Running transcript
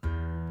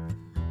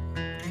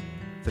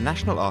the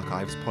National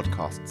Archives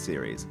podcast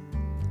series,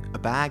 A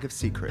Bag of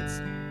Secrets,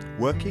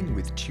 Working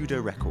with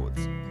Tudor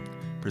Records,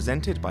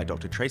 presented by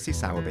Dr. Tracey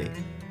Sowerby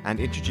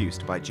and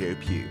introduced by Joe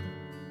Pugh.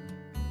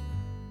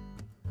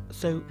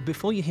 So,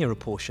 before you hear a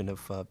portion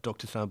of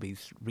Dr.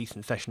 Sowerby's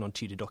recent session on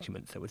Tudor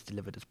documents that was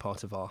delivered as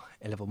part of our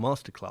A-level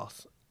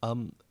Masterclass,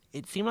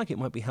 it seemed like it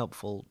might be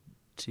helpful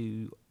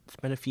to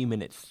spend a few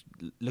minutes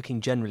looking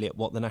generally at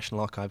what the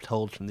National Archives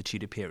holds from the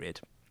Tudor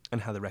period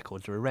and how the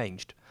records are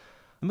arranged.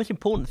 The most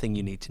important thing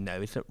you need to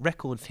know is that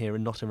records here are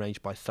not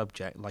arranged by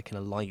subject like in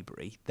a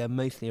library. They're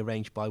mostly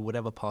arranged by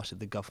whatever part of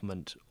the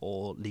government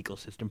or legal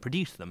system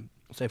produced them.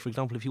 So, for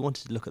example, if you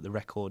wanted to look at the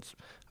records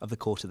of the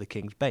Court of the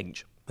King's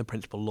Bench, the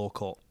principal law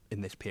court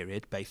in this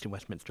period, based in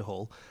Westminster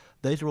Hall,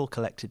 those are all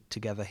collected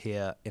together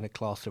here in a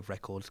class of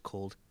records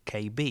called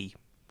KB,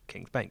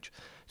 King's Bench.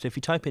 So if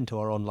you type into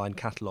our online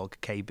catalogue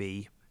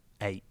KB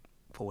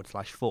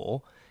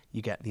 8/4,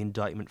 you get the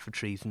indictment for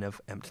treason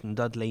of Empton and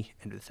Dudley,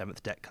 Henry VII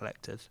debt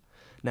collectors.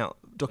 Now,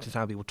 Dr.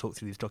 Sowerby will talk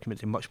through these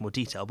documents in much more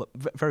detail, but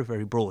very,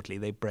 very broadly,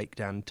 they break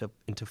down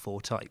into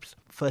four types.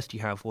 First,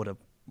 you have what are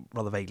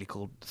rather vaguely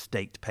called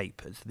state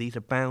papers. These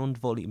are bound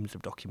volumes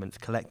of documents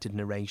collected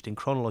and arranged in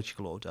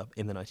chronological order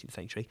in the 19th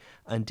century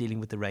and dealing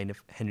with the reign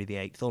of Henry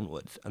VIII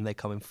onwards. And they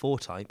come in four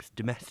types: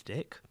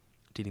 domestic,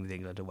 dealing with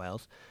England and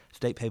Wales;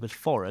 state papers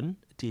foreign,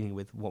 dealing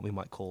with what we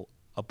might call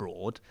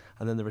abroad;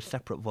 and then there are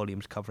separate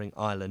volumes covering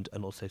Ireland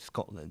and also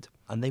Scotland.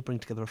 And they bring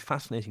together a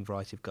fascinating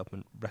variety of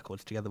government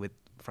records together with,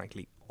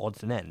 frankly,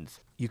 odds and ends.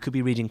 You could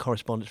be reading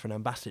correspondence for an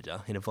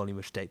ambassador in a volume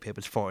of state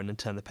papers foreign and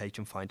turn the page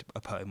and find a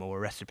poem or a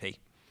recipe.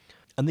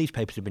 And these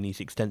papers have been used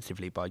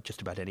extensively by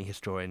just about any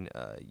historian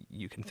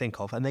you can think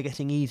of, and they're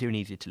getting easier and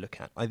easier to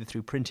look at, either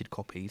through printed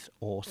copies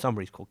or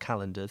summaries called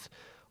calendars,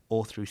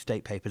 or through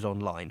state papers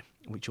online,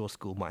 which your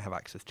school might have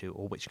access to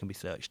or which can be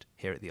searched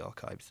here at the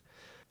archives.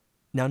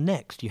 Now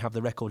next, you have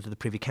the records of the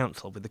Privy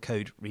Council with the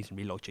code,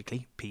 reasonably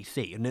logically,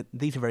 PC. And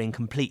these are very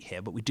incomplete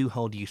here, but we do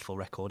hold useful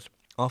records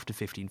after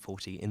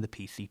 1540 in the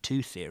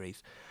PC2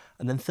 series.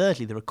 And then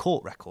thirdly, there are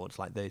court records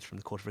like those from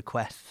the Court of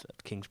Requests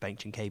at King's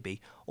Bench in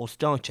KB or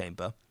Star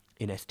Chamber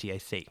in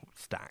STAC,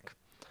 STAC.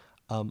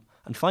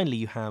 And finally,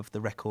 you have the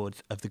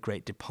records of the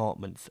great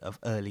departments of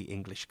early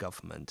English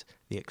government,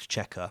 the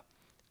Exchequer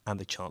and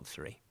the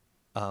Chancery.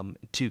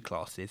 Two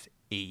classes,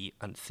 E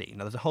and C.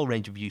 Now, there's a whole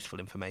range of useful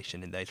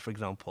information in those. For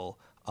example,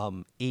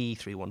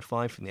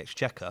 E315 from the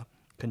Exchequer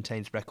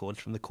contains records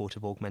from the Court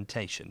of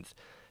Augmentations.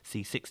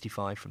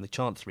 C65 from the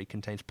Chancery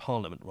contains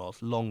Parliament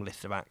rolls, long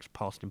lists of acts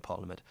passed in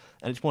Parliament.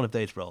 And it's one of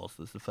those rolls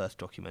that's the first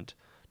document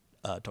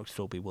Dr.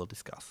 Sowerby will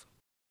discuss.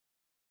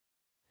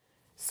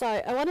 So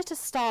I wanted to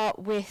start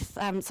with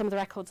some of the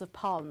records of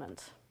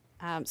Parliament.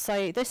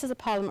 So this is a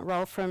Parliament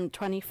roll from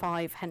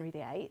 25 Henry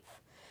VIII.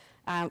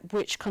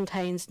 Which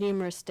contains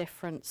numerous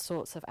different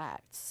sorts of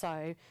acts.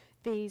 So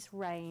these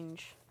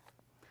range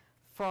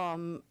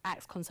from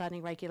acts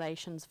concerning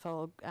regulations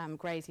for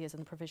graziers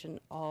and the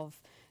provision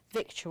of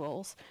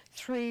victuals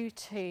through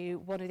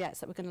to one of the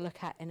acts that we're going to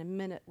look at in a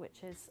minute,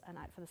 which is an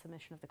act for the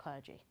submission of the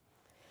clergy.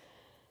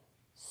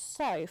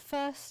 So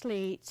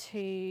firstly,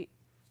 to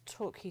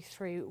talk you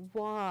through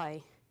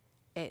why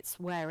it's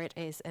where it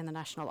is in the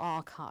National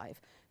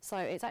Archive. So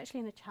it's actually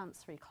in a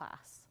Chancery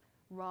class,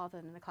 rather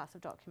than in the class of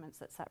documents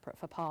that's separate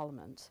for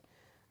Parliament.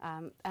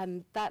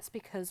 And that's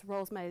because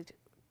rolls made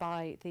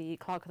by the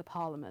Clerk of the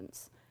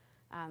Parliament,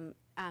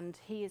 and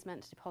he is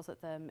meant to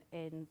deposit them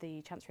in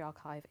the Chancery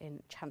Archive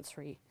in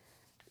Chancery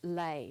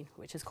Lane,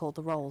 which is called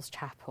the Rolls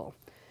Chapel.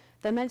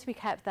 They're meant to be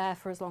kept there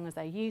for as long as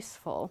they're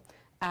useful,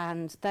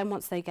 and then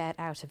once they get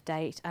out of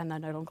date and they're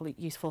no longer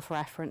useful for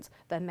reference,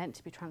 they're meant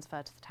to be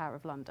transferred to the Tower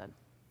of London.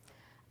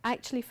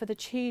 Actually, for the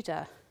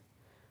Tudor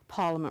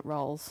Parliament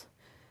rolls,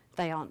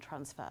 they aren't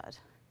transferred.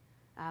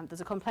 There's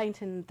a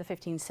complaint in the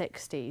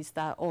 1560s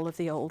that all of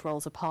the old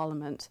rolls of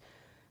Parliament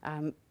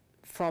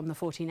from the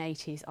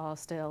 1480s are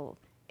still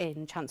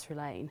in Chancery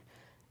Lane,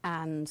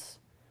 and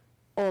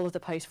all of the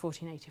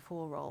post-1484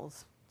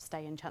 rolls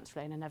stay in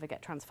Chancery Lane and never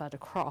get transferred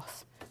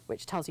across,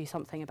 which tells you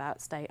something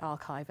about state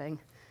archiving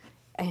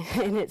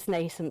in its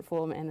nascent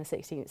form in the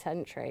 16th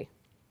century.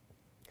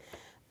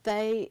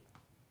 They,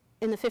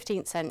 in the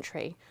 15th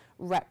century,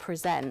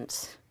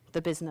 represent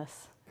the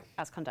business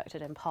as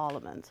conducted in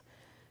Parliament.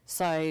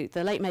 So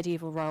the late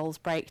medieval rolls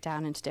break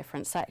down into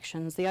different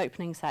sections. The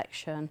opening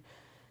section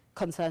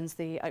concerns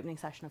the opening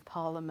session of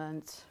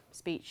Parliament,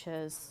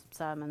 speeches,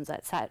 sermons,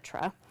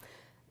 etc.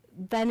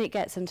 Then it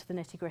gets into the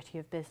nitty-gritty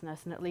of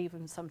business, and it'll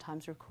even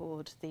sometimes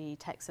record the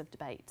texts of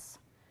debates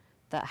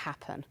that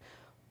happen.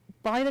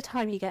 By the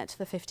time you get to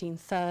the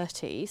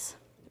 1530s,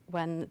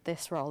 when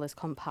this roll is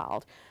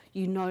compiled,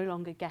 you're no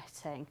longer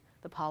getting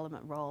the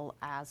Parliament roll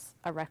as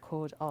a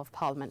record of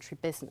parliamentary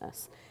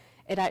business.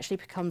 It actually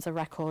becomes a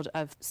record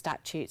of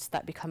statutes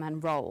that become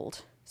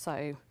enrolled.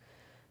 So,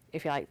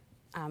 if you like,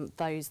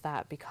 those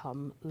that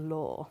become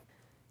law.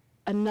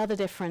 Another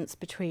difference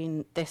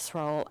between this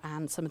roll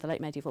and some of the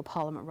late medieval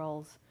Parliament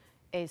rolls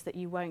is that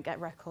you won't get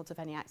records of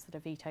any acts that are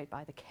vetoed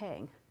by the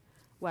King,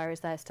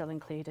 whereas they're still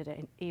included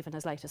in even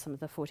as late as some of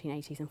the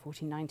 1480s and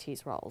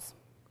 1490s rolls.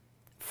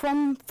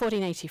 From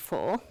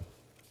 1484,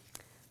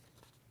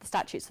 the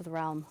statutes of the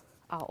realm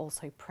are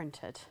also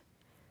printed,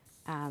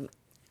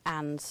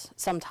 and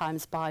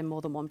sometimes by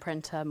more than one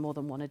printer, more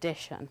than one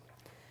edition.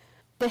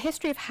 The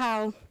history of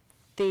how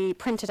the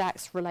printed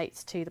acts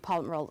relates to the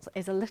Parliament rolls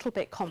is a little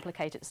bit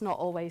complicated. It's not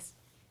always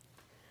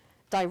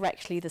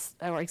directly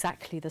or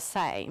exactly the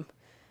same,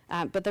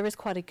 but there is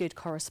quite a good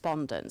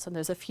correspondence, and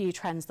there's a few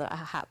trends that are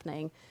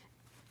happening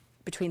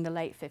between the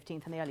late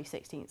 15th and the early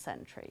 16th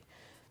century.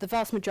 The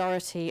vast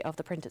majority of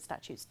the printed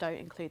statutes don't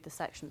include the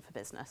section for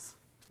business,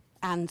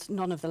 and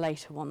none of the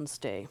later ones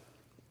do.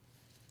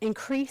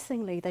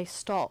 Increasingly, they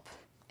stop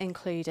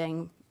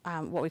including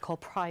what we call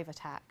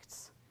private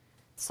acts,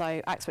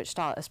 so acts which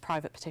start as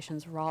private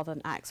petitions rather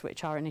than acts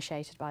which are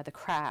initiated by the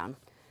Crown.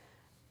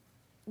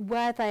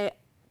 Where they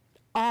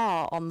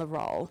are on the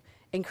roll,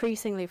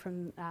 increasingly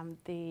from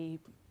the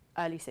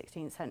early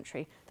 16th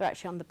century, they're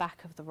actually on the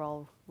back of the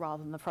roll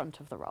rather than the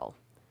front of the roll.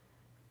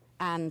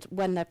 And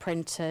when they're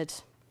printed,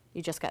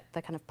 you just get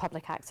the kind of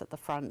public acts at the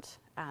front,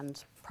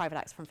 and private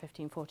acts from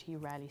 1540 you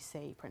rarely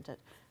see printed.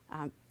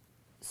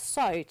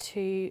 So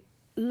to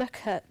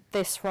look at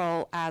this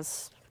roll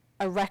as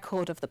a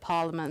record of the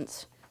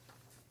Parliament,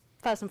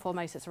 first and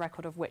foremost, it's a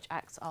record of which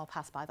acts are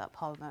passed by that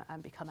Parliament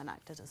and become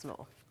enacted as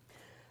law.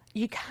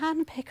 You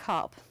can pick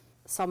up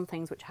some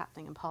things which are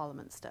happening in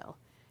Parliament still,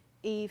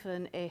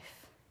 even if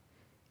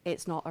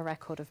it's not a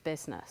record of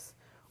business.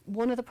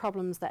 One of the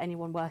problems that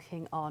anyone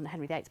working on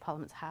Henry VIII's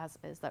Parliament has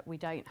is that we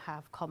don't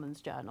have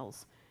Commons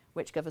journals,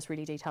 which give us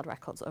really detailed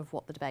records of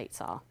what the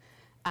debates are.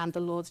 And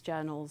the Lords'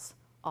 journals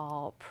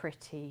are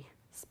pretty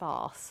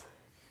sparse.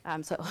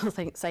 So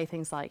it'll say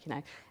things like,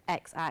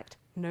 X act,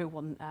 no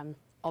one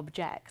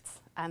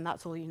objects, and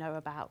that's all you know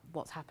about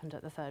what's happened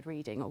at the third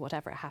reading or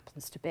whatever it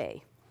happens to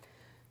be.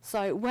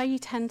 So where you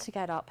tend to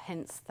get up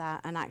hints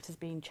that an act has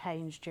been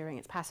changed during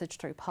its passage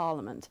through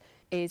Parliament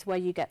is where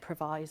you get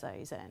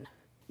provisos in.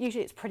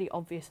 Usually it's pretty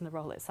obvious in the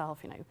roll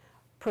itself,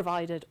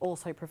 provided,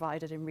 also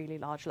provided in really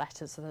large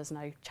letters, so there's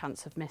no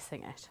chance of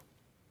missing it.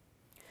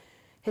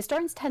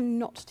 Historians tend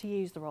not to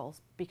use the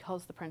rolls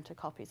because the printed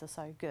copies are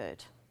so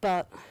good,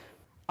 but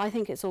I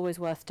think it's always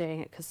worth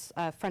doing it because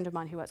a friend of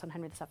mine who works on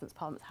Henry VII's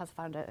Parliament has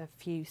found a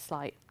few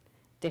slight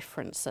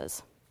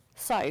differences.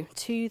 So,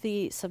 to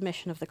the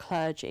submission of the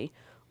clergy,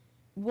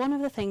 one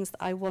of the things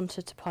that I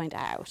wanted to point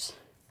out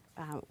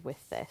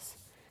with this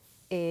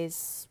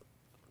is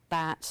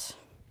that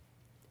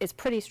it's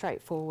pretty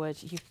straightforward.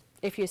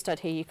 If you stood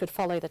here, you could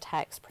follow the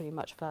text pretty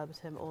much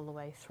verbatim all the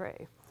way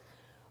through.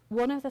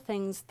 One of the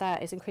things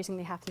that is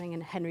increasingly happening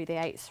in Henry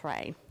VIII's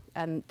reign,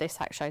 and this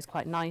act shows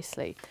quite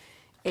nicely,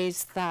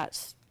 is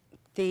that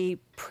the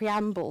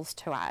preambles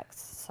to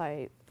acts,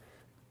 so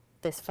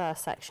this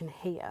first section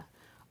here,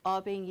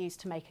 are being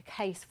used to make a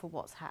case for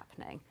what's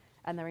happening,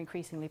 and they're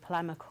increasingly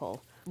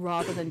polemical,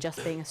 rather than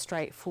just being a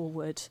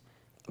straightforward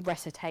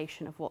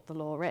recitation of what the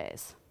law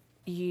is.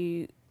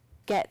 You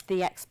get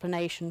the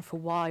explanation for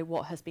why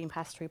what has been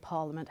passed through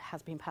Parliament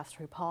has been passed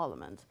through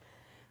Parliament.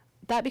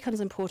 That becomes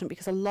important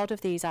because a lot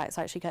of these acts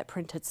actually get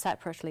printed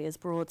separately as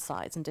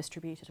broadsides and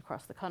distributed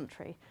across the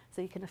country,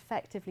 so you can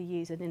effectively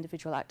use an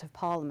individual act of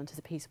Parliament as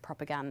a piece of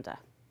propaganda.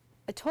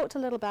 I talked a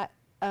little bit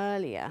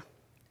earlier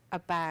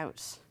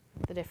about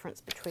the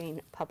difference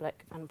between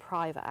public and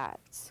private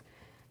acts,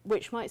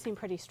 which might seem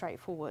pretty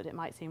straightforward. It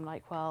might seem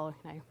like, well,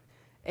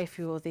 if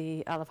you're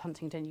the Earl of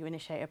Huntingdon, you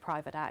initiate a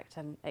private act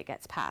and it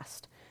gets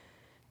passed,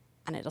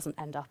 and it doesn't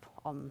end up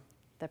on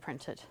the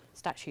printed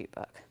statute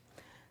book.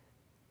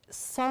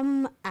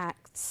 Some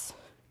acts,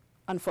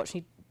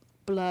 unfortunately,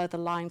 blur the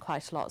line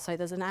quite a lot. So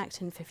there's an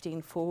act in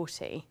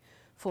 1540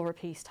 for a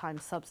peacetime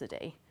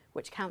subsidy,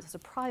 which counts as a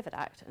private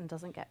act and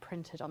doesn't get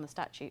printed on the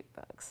statute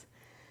books.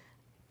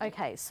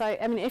 Okay, so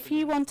if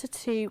you wanted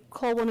to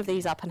call one of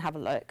these up and have a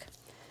look,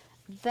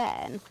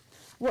 then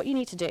what you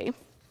need to do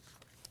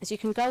is you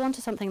can go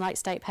onto something like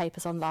State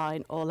Papers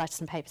Online or Letters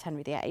and Papers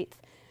Henry VIII,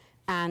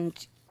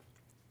 and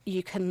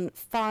you can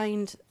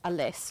find a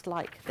list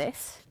like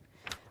this,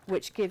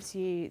 which gives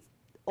you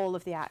all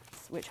of the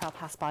acts which are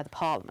passed by the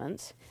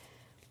Parliament.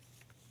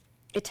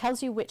 It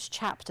tells you which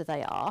chapter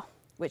they are,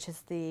 which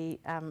is the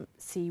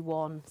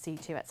C1,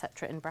 C2,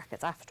 etc. in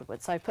brackets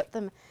afterwards. So put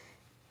them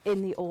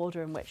in the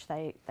order in which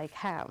they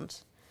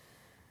count.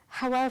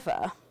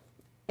 However,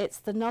 it's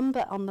the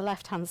number on the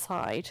left-hand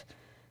side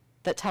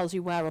that tells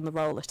you where on the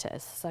roll it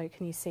is. So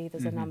can you see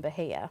there's a number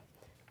here?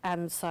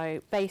 And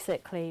so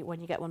basically,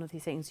 when you get one of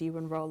these things, you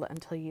unroll it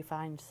until you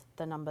find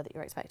the number that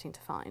you're expecting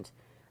to find.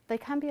 They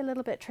can be a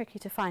little bit tricky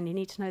to find. You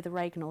need to know the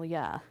regnal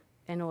year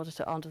in order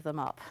to order them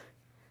up.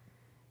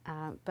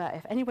 But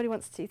if anybody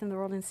wants to see them,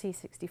 they're all in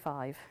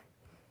C65.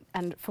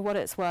 And for what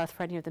it's worth,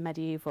 for any of the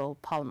medieval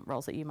Parliament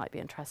rolls that you might be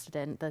interested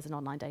in, there's an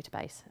online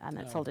database, and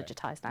it's all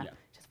digitised now,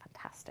 which is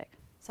fantastic.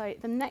 So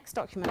the next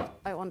document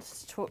I wanted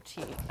to talk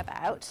to you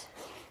about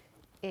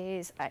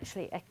is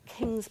actually a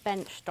King's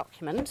Bench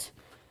document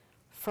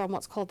from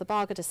what's called the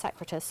Barga de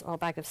Secretis, or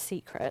Bag of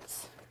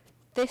Secrets.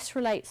 This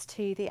relates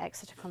to the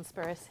Exeter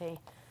Conspiracy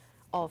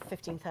of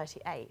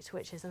 1538,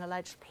 which is an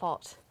alleged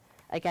plot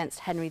against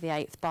Henry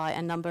VIII by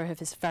a number of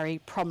his very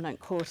prominent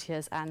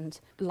courtiers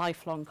and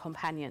lifelong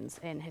companions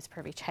in his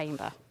privy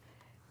chamber.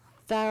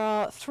 There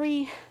are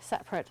 3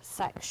 separate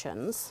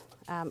sections,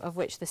 of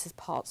which this is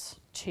parts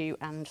 2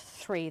 and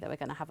 3 that we're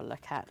going to have a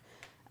look at.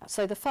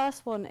 So the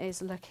first one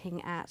is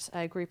looking at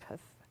a group of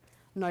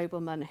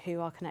noblemen who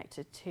are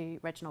connected to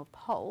Reginald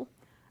Pole,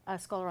 a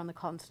scholar on the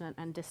continent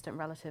and distant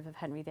relative of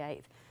Henry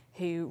VIII,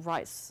 who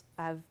writes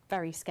a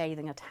very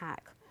scathing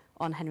attack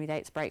on Henry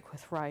VIII's break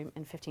with Rome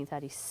in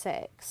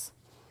 1536.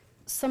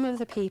 Some of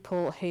the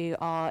people who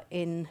are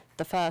in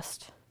the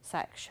first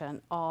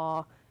section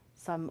are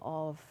some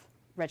of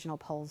Reginald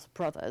Pole's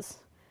brothers,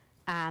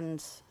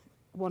 and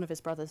one of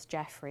his brothers,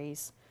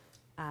 Geoffrey's,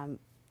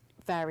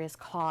 various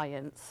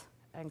clients,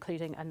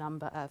 including a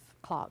number of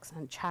clerks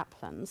and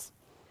chaplains.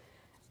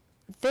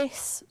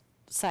 This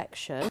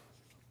section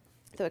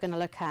that we're going to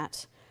look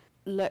at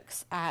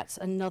looks at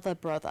another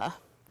brother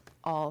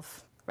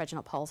of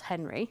Reginald Pole's,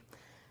 Henry,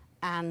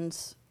 and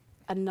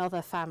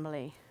another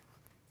family,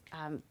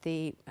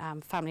 the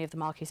family of the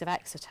Marquis of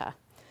Exeter.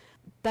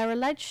 They're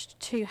alleged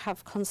to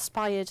have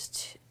conspired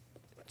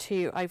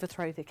to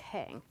overthrow the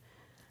king.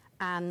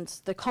 And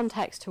the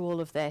context to all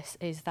of this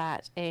is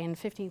that in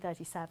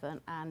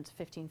 1537 and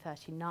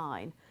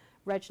 1539,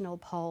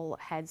 Reginald Pole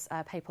heads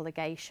a papal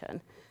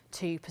legation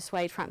to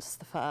persuade Francis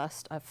I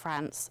of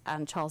France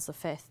and Charles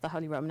V, the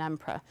Holy Roman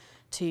Emperor,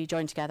 to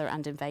join together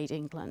and invade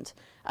England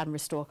and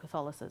restore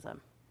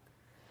Catholicism.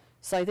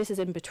 So this is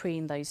in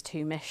between those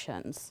 2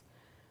 missions.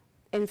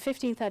 In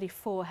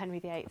 1534, Henry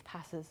VIII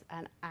passes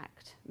an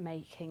act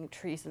making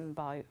treason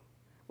by,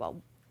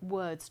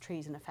 words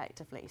treason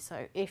effectively.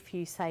 So if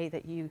you say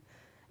that you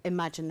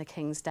imagine the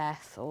king's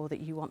death or that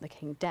you want the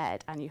king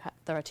dead, and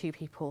there are 2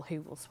 people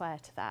who will swear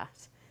to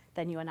that,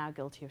 then you are now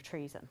guilty of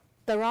treason.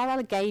 There are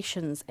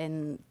allegations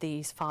in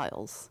these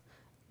files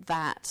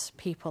that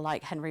people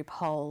like Henry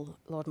Pole,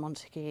 Lord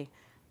Montague,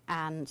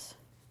 and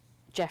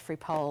Geoffrey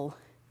Pole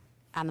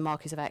and the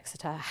Marquis of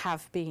Exeter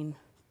have been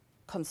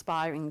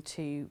conspiring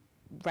to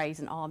raise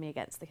an army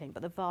against the king,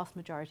 but the vast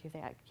majority of the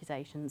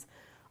accusations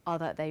are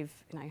that they've,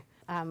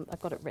 I've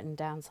got it written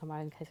down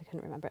somewhere in case I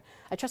couldn't remember it.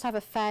 I just have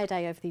a fair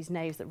day over these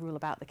knaves that rule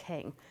about the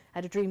king. I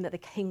had a dream that the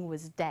king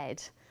was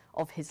dead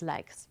of his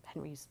legs.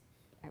 Henry's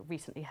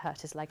recently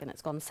hurt his leg and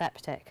it's gone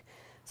septic.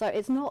 So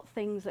it's not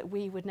things that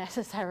we would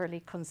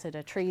necessarily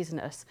consider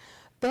treasonous,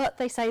 but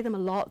they say them a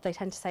lot. They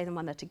tend to say them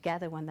when they're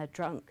together, when they're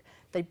drunk.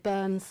 They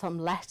burn some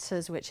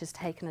letters, which is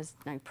taken as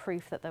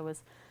proof that there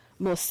was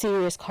more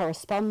serious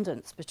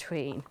correspondence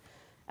between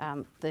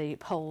the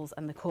Poles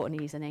and the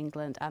Courtenays in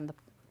England and the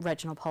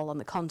Reginald Pole on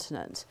the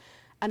continent.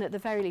 And at the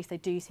very least, they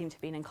do seem to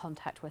have been in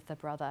contact with their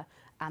brother,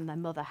 and their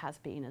mother has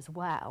been as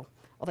well,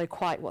 although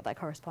quite what their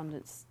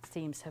correspondence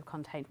seems to have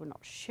contained, we're not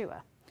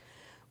sure.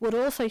 What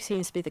also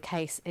seems to be the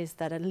case is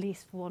that at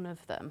least one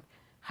of them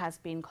has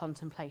been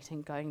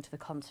contemplating going to the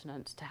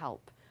continent to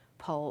help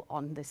Pole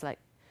on this,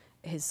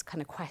 his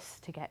kind of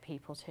quest to get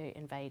people to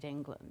invade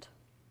England.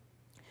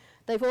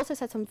 They've also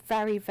said some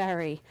very,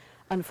 very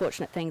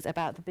unfortunate things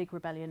about the big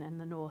rebellion in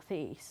the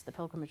northeast, the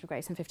Pilgrimage of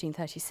Grace in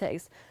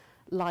 1536,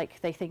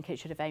 like they think it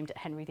should have aimed at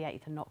Henry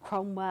VIII and not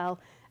Cromwell,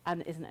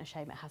 and isn't it a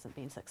shame it hasn't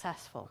been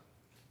successful.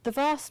 The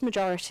vast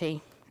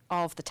majority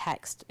of the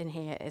text in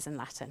here is in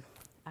Latin,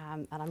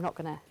 and I'm not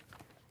going to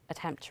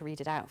attempt to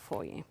read it out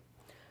for you.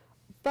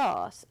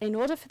 But in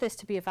order for this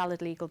to be a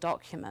valid legal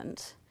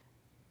document,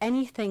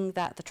 anything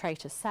that the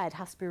traitors said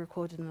has to be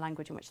recorded in the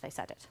language in which they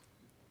said it.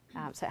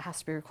 So it has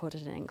to be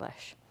recorded in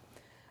English.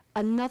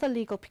 Another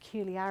legal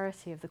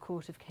peculiarity of the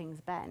Court of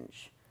King's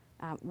Bench,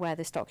 where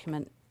this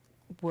document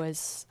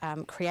was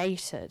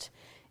created,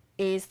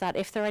 is that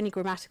if there are any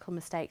grammatical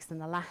mistakes in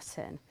the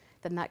Latin,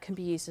 then that can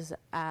be used as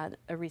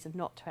a reason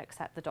not to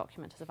accept the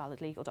document as a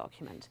valid legal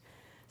document.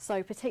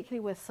 So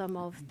particularly with some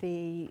of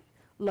the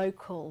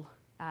local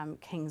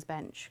King's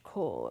Bench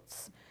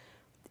courts,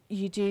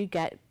 you do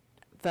get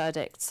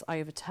verdicts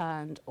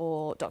overturned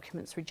or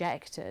documents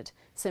rejected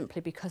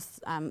simply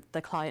because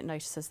the client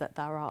notices that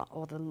there are,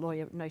 or the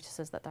lawyer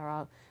notices that there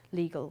are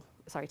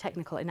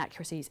technical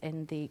inaccuracies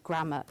in the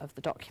grammar of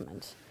the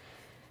document.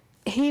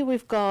 Here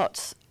we've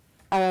got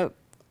a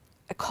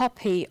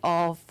copy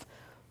of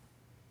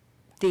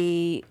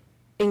the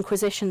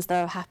inquisitions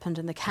that have happened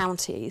in the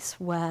counties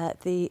where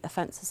the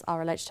offences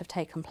are alleged to have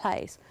taken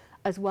place,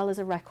 as well as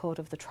a record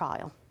of the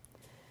trial.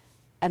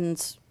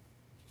 And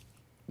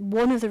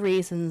one of the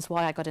reasons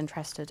why I got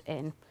interested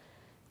in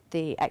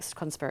the Exeter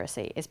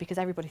conspiracy is because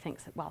everybody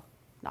thinks that, well,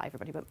 not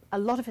everybody, but a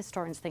lot of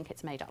historians think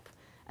it's made up,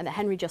 and that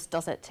Henry just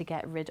does it to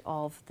get rid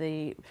of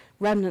the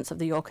remnants of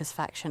the Yorkist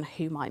faction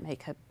who might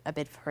make a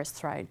bid for his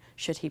throne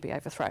should he be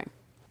overthrown.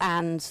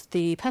 And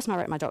the person I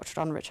wrote my doctorate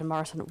on, Richard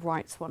Morrison,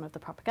 writes one of the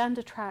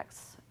propaganda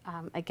tracts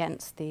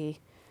against the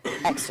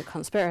Exeter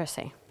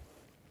conspiracy.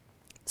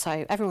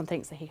 So everyone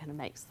thinks that he kind of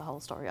makes the whole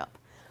story up.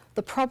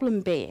 The problem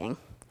being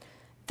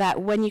that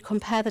when you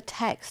compare the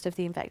text of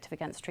the invective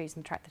against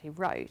treason tract that he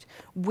wrote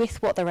with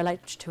what they're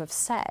alleged to have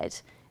said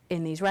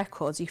in these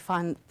records, you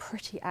find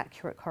pretty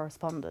accurate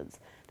correspondence.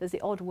 There's the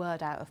odd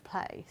word out of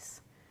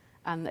place,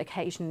 and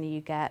occasionally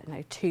you get,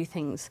 two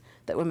things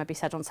that were maybe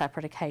said on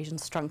separate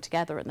occasions strung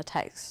together in the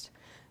text.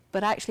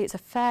 But actually it's a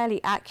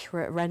fairly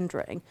accurate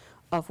rendering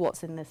of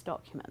what's in this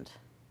document.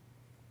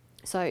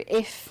 So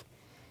if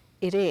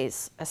it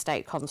is a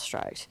state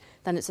construct,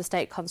 then it's a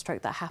state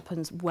construct that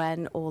happens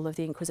when all of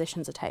the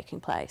inquisitions are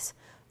taking place,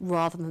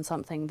 rather than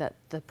something that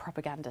the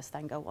propagandists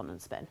then go on and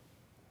spin.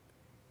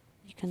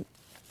 You can,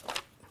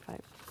 if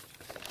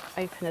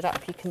I open it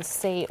up, you can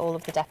see all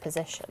of the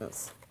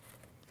depositions.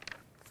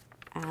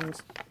 And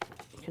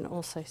you can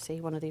also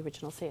see one of the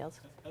original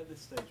seals. At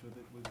this stage,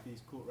 were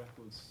these court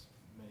records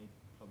made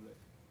public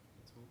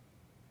at all?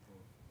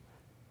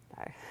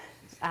 No.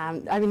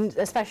 I mean,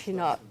 especially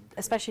not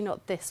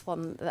this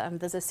one.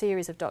 There's a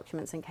series of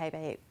documents in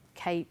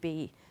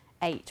KB8,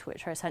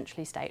 which are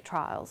essentially state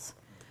trials.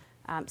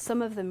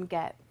 Some of them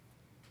get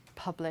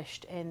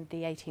published in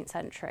the 18th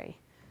century,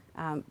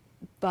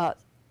 but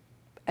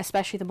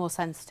especially the more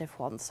sensitive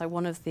ones. So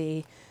one of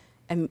the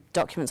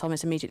documents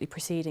almost immediately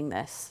preceding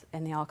this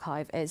in the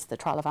archive is the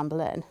trial of Anne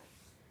Boleyn.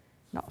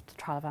 Not the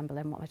trial of Anne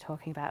Boleyn, what am I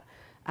talking about?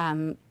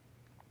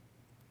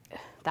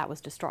 That was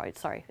destroyed,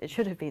 sorry. It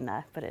should have been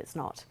there, but it's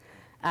not.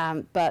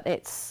 But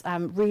it's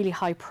really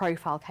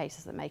high-profile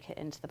cases that make it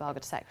into the Barga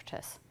de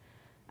Secretis,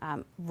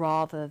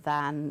 rather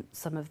than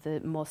some of the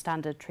more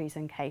standard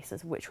treason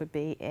cases, which would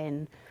be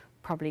in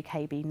probably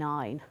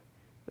KB9,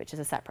 which is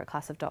a separate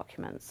class of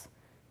documents,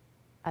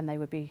 and they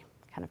would be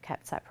kind of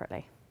kept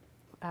separately.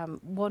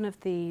 One of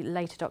the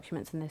later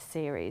documents in this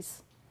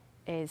series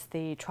is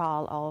the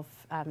trial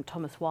of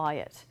Thomas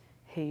Wyatt,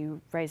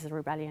 who raises a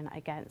rebellion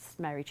against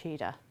Mary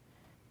Tudor.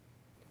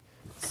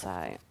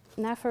 So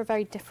now for a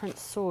very different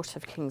sort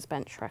of King's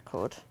Bench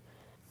record,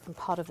 and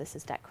part of this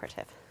is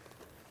decorative.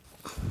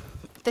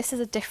 This is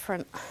a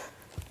different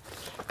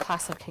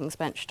class of King's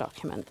Bench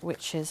document,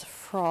 which is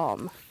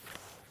from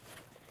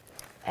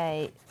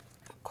a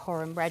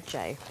Coram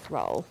Rege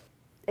roll.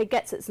 It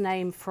gets its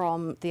name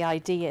from the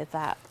idea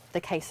that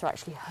the case are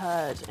actually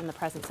heard in the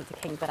presence of the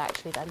king, but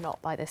actually they're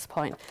not by this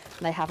point,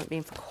 and they haven't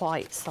been for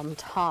quite some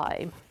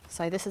time.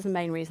 So this is the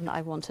main reason that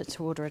I wanted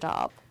to order it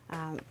up,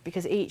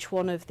 because each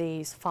one of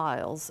these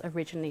files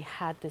originally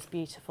had this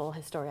beautiful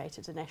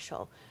historiated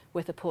initial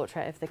with a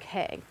portrait of the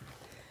king.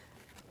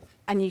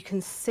 And you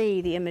can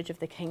see the image of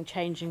the king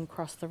changing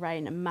across the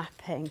reign and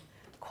mapping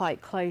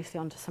quite closely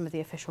onto some of the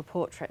official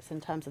portraits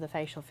in terms of the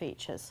facial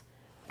features.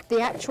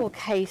 The actual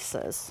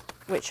cases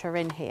which are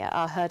in here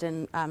are heard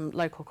in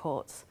local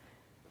courts,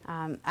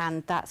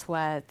 and that's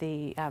where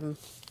the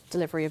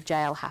delivery of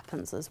jail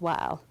happens as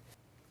well.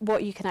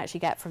 What you can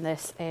actually get from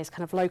this is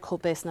kind of local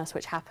business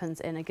which happens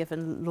in a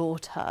given law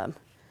term,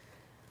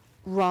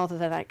 rather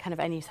than kind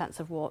of any sense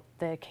of what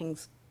the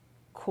King's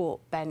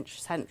Court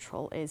Bench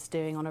Central is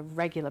doing on a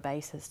regular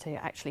basis to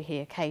actually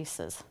hear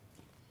cases.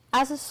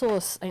 As a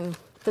source,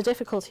 the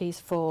difficulties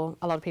for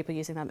a lot of people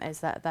using them is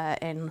that they're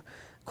in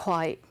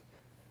quite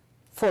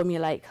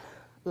formulaic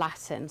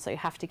Latin, so you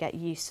have to get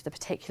used to the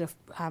particular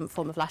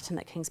form of Latin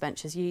that King's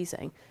Bench is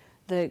using.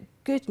 The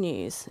good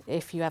news,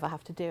 if you ever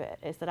have to do it,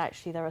 is that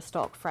actually there are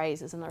stock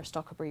phrases and there are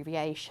stock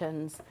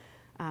abbreviations,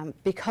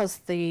 because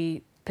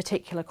the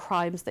particular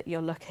crimes that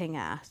you're looking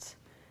at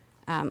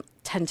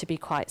tend to be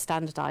quite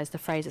standardised. The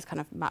phrases kind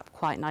of map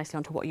quite nicely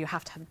onto what you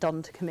have to have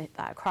done to commit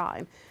that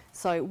crime.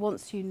 So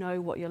once you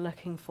know what you're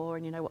looking for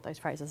and you know what those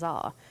phrases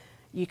are,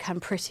 you can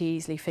pretty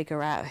easily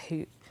figure out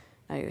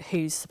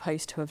who's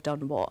supposed to have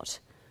done what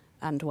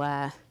and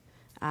where.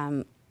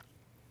 And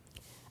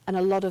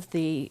a lot of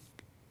the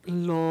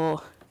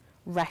law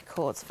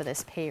records for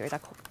this period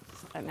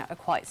are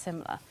quite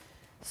similar.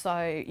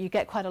 So you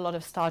get quite a lot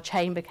of Star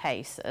Chamber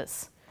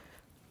cases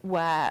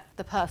where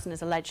the person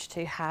is alleged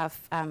to have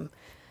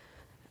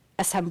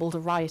assembled a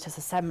riotous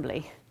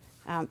assembly,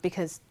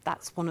 because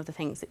that's one of the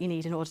things that you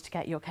need in order to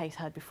get your case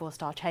heard before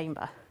Star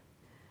Chamber,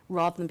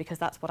 rather than because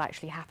that's what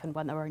actually happened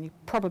when there were only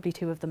probably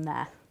two of them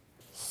there.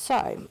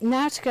 So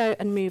now to go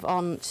and move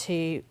on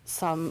to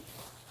some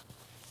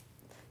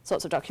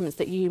sorts of documents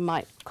that you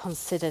might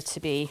consider to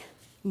be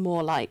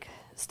more like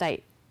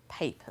state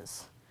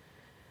papers.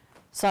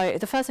 So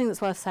the first thing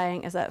that's worth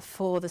saying is that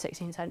for the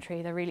 16th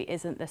century, there really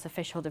isn't this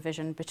official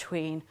division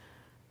between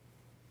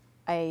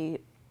a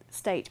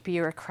state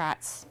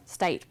bureaucrat's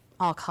state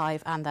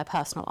archive and their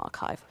personal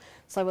archive.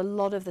 So a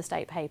lot of the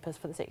state papers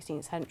for the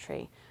 16th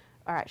century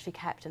are actually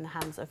kept in the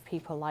hands of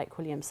people like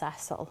William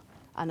Cecil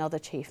and other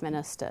chief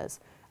ministers,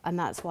 and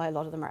that's why a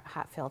lot of them are at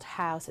Hatfield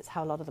House. It's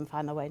how a lot of them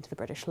find their way into the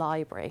British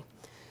Library.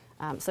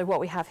 So what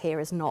we have here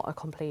is not a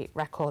complete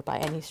record by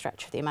any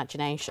stretch of the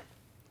imagination.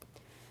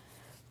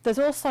 There's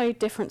also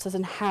differences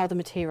in how the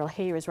material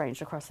here is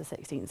ranged across the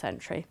 16th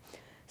century.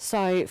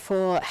 So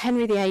for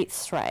Henry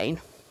VIII's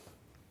reign,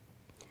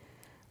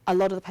 a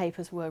lot of the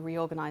papers were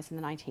reorganised in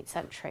the 19th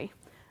century,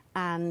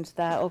 and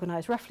they're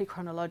organised roughly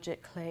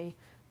chronologically.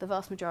 The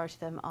vast majority of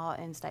them are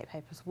in State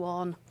Papers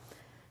 1.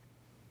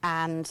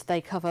 and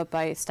they cover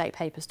both state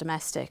papers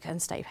domestic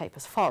and state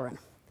papers foreign,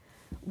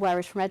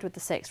 whereas from Edward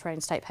VI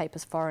reign, state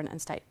papers foreign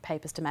and state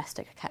papers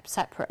domestic are kept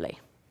separately.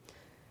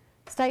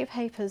 State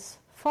papers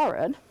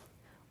foreign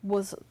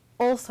was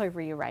also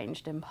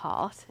rearranged in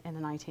part in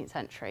the 19th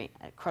century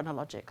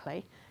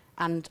chronologically,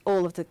 and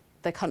all of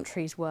the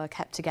countries were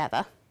kept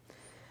together.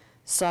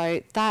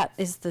 So that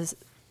is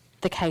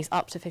the case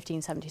up to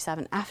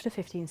 1577. After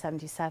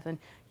 1577,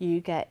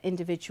 you get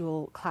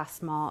individual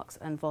class marks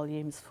and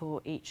volumes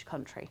for each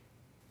country.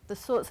 The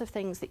sorts of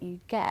things that you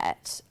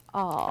get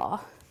are,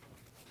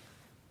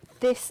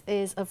 this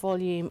is a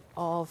volume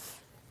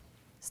of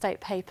State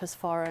Papers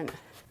Foreign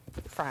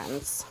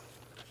France.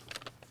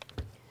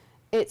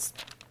 It's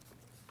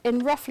in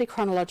roughly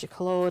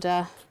chronological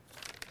order.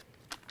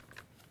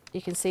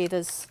 You can see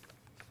there's,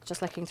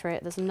 just looking through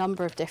it, there's a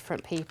number of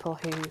different people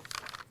who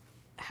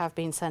have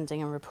been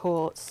sending in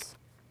reports.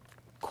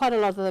 Quite a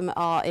lot of them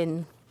are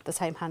in the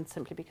same hand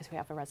simply because we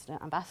have a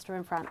resident ambassador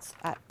in France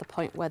at the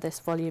point where this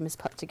volume is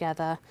put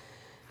together.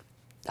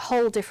 A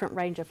whole different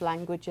range of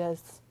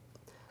languages,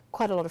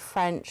 quite a lot of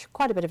French,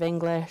 quite a bit of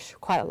English,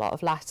 quite a lot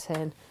of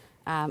Latin,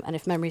 and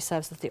if memory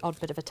serves, there's the odd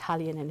bit of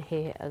Italian in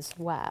here as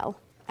well.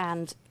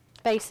 And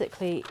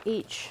basically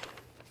each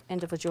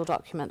individual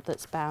document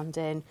that's bound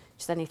in,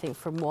 just anything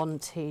from 1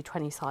 to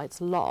 20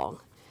 sides long,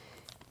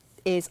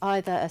 is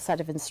either a set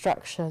of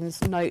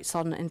instructions, notes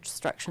on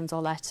instructions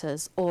or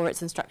letters, or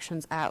it's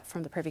instructions out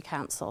from the Privy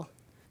Council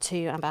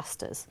to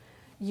ambassadors.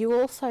 You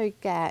also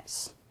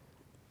get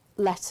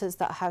letters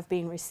that have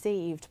been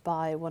received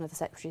by one of the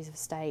Secretaries of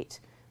State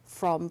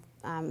from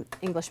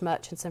English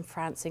merchants in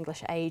France,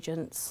 English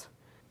agents,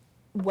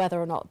 whether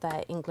or not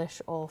they're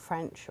English or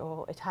French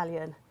or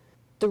Italian.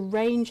 The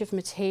range of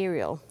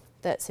material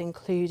that's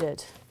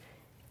included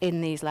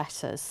in these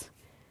letters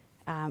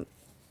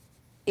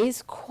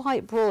is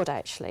quite broad,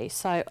 actually.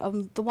 So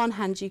on the one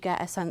hand, you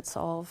get a sense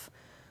of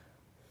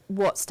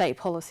what state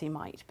policy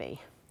might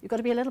be. You've got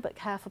to be a little bit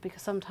careful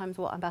because sometimes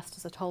what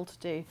ambassadors are told to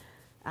do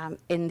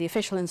in the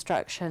official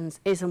instructions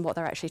isn't what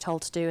they're actually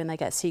told to do, and they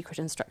get secret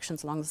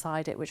instructions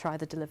alongside it, which are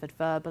either delivered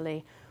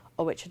verbally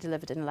or which are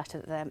delivered in a letter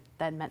that they're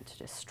then meant to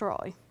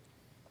destroy.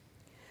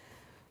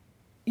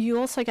 You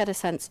also get a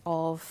sense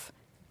of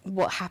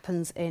what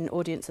happens in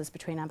audiences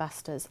between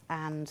ambassadors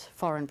and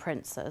foreign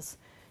princes,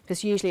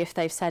 because usually if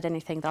they've said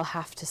anything, they'll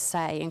have to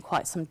say in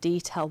quite some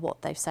detail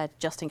what they've said,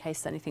 just in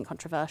case there's anything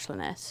controversial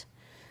in it.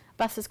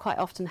 Ambassadors quite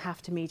often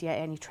have to mediate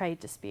any trade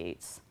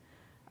disputes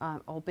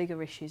or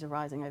bigger issues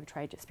arising over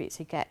trade disputes.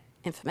 You get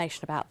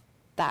information about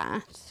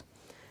that.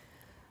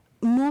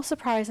 More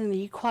surprisingly,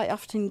 you quite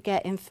often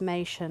get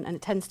information, and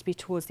it tends to be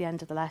towards the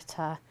end of the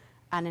letter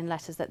and in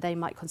letters that they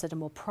might consider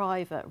more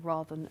private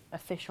rather than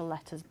official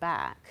letters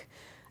back,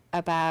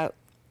 about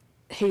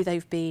who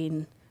they've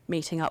been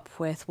meeting up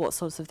with, what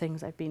sorts of things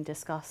they've been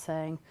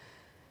discussing,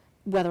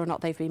 whether or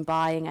not they've been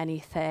buying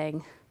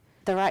anything.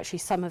 There are actually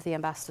some of the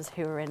ambassadors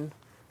who are in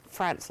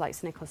France, like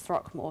Sir Nicholas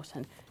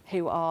Throckmorton,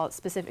 who are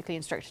specifically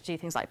instructed to do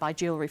things like buy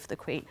jewellery for the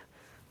Queen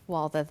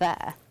while they're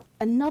there.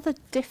 Another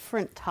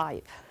different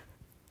type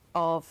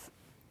of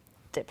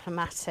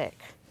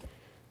diplomatic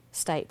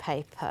state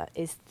paper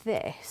is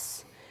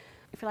this.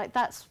 If you like,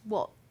 that's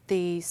what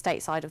the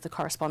state side of the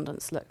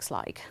correspondence looks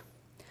like.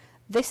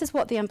 This is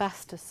what the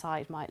ambassador's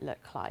side might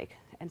look like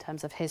in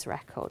terms of his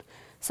record.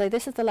 So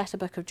this is the letter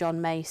book of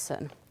John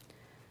Mason,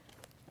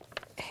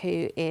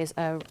 who is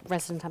a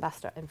resident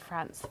ambassador in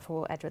France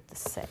for Edward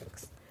VI.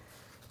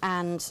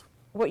 And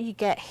what you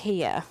get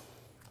here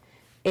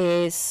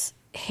is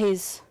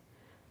his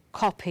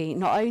copy,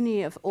 not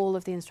only of all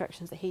of the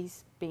instructions that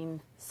he's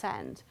been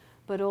sent,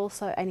 but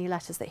also any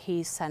letters that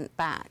he's sent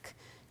back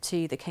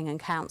to the King and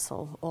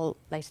Council, or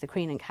later the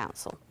Queen and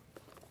Council.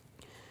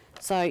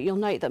 So you'll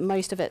note that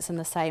most of it's in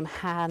the same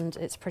hand,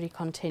 it's pretty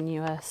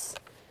continuous,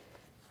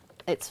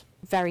 it's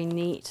very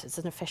neat, it's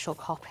an official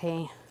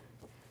copy.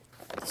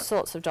 The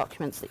sorts of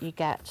documents that you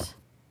get,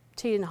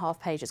 2.5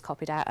 pages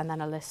copied out, and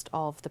then a list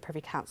of the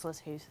Privy Councillors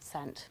who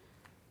sent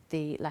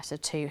the letter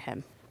to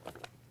him.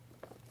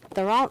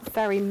 There aren't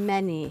very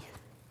many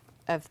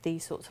of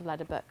these sorts of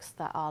letter books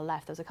that are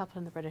left. There's a couple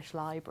in the British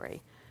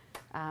Library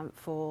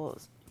for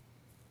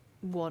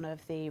one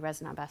of the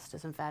resident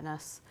ambassadors in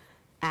Venice,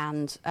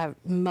 and a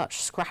much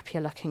scrappier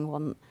looking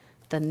one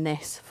than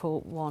this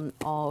for one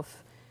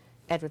of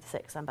Edward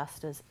VI's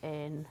ambassadors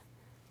in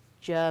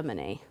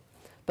Germany.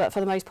 But for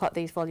the most part,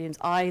 these volumes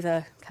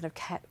either kind of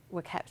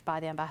were kept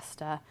by the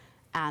ambassador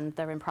and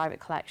they're in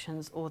private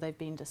collections, or they've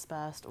been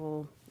dispersed,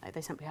 or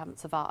they simply haven't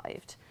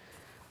survived,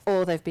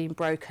 or they've been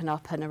broken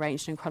up and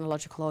arranged in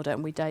chronological order,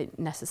 and we don't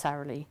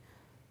necessarily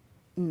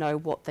know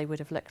what they would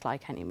have looked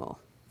like anymore.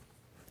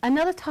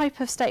 Another type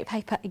of state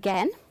paper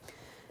again.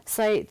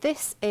 So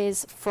this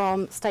is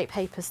from State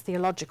Papers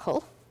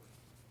Theological,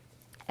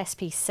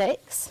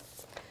 SP6,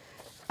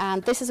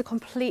 and this is a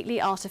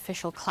completely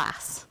artificial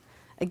class.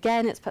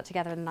 Again, it's put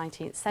together in the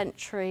 19th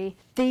century.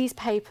 These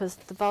papers,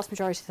 the vast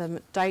majority of them,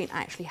 don't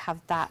actually have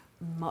that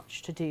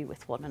much to do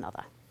with one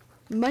another.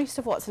 Most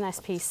of what's in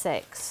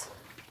SP6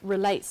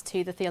 relates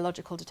to the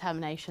theological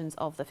determinations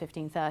of the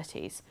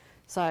 1530s.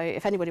 So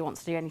if anybody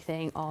wants to do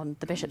anything on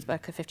the Bishop's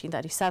Book of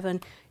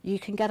 1537, you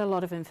can get a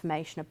lot of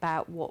information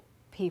about what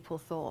people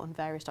thought on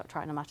various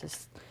doctrinal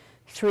matters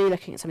through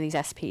looking at some of these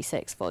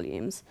SP6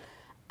 volumes.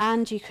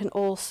 And you can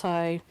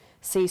also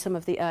see some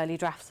of the early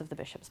drafts of the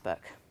Bishop's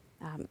Book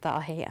that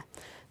are here.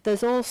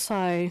 There's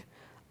also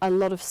a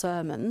lot of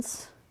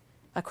sermons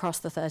across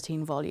the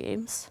 13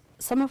 volumes,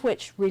 some of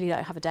which really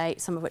don't have a date,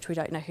 some of which we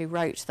don't know who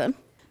wrote them.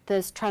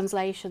 There's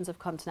translations of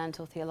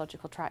continental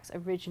theological tracts,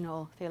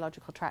 original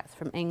theological tracts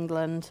from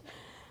England.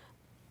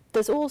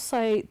 There's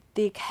also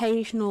the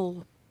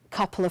occasional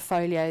couple of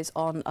folios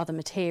on other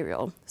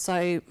material.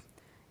 So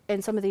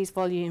in some of these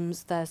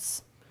volumes,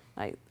 there's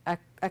like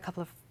a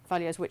couple of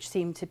folios which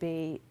seem to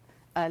be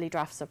early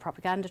drafts of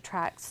propaganda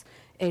tracts.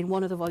 In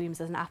one of the volumes,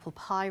 there's an apple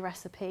pie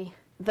recipe.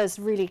 There's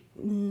really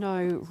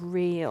no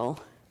real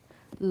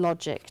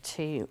logic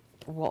to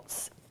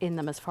what's in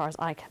them as far as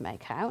I can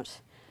make out.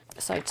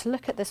 So to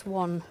look at this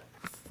one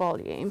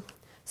volume,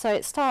 so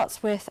it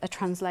starts with a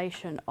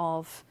translation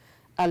of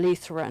a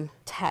Lutheran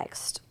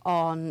text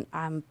on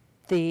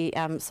the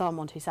Psalm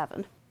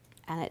 127,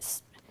 and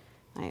it's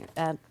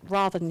a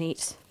rather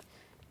neat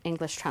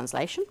English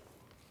translation.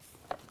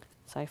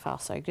 So far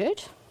so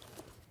good.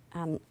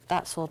 And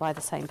that's all by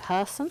the same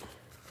person,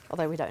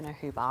 although we don't know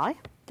who by.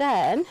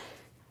 Then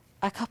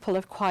a couple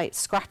of quite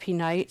scrappy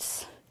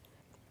notes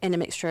in a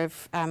mixture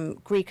of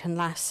Greek and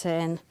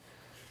Latin,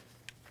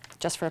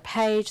 just for a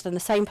page. Then the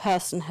same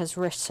person has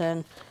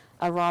written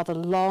a rather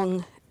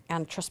long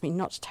and, trust me,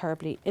 not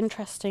terribly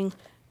interesting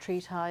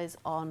treatise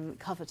on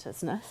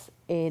covetousness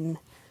in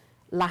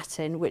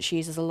Latin, which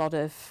uses a lot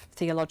of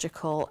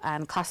theological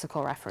and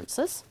classical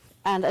references.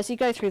 And as you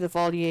go through the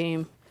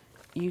volume,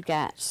 you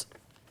get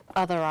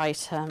other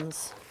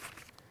items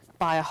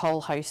by a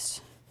whole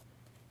host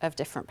of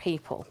different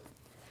people.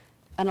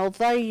 And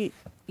although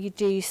you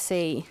do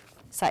see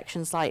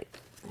sections like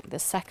the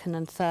second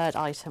and third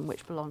item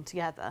which belong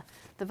together,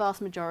 the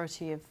vast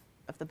majority of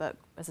the book,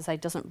 as I say,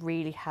 doesn't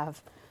really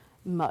have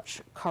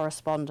much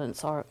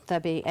correspondence or there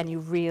be any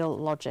real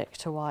logic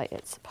to why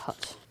it's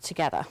put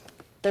together.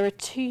 There are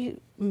two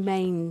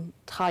main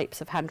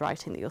types of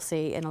handwriting that you'll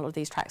see in a lot of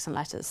these tracts and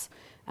letters.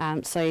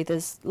 So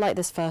there's like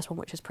this first one,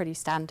 which is pretty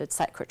standard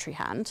secretary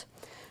hand,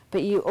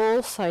 but you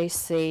also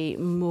see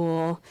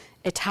more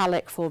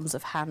italic forms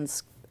of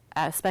hands,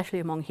 especially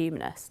among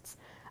humanists.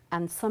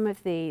 And some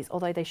of these,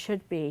 although they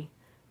should be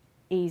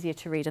easier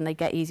to read, and they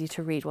get easier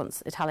to read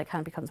once italic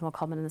hand becomes more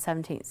common in the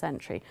 17th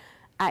century,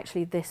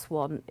 actually this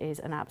one is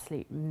an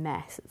absolute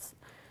mess.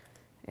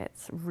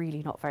 It's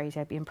really not very easy.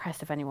 I'd be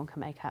impressed if anyone can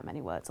make out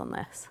many words on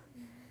this.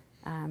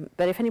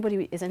 But if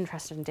anybody is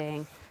interested in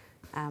doing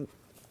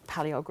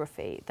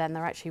paleography, then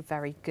there are actually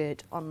very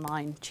good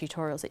online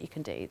tutorials that you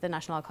can do. The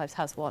National Archives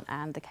has one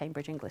and the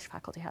Cambridge English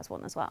faculty has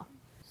one as well.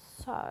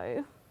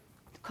 So,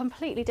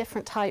 completely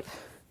different type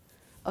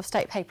of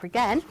state paper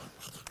again.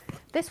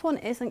 This one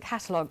isn't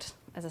catalogued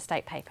as a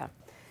state paper.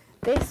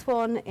 This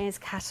one is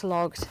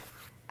catalogued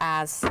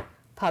as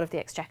part of the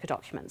Exchequer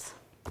documents.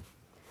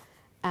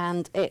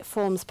 And it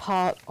forms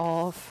part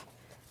of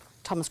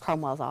Thomas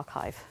Cromwell's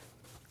archive.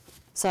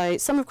 So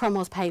some of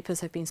Cromwell's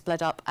papers have been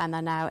split up and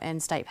are now in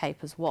State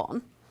Papers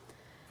 1.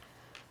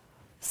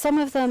 Some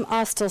of them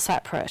are still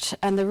separate,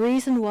 and the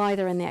reason why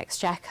they're in the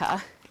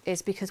Exchequer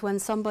is because when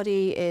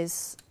somebody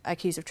is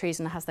accused of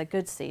treason and has their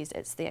goods seized,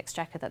 it's the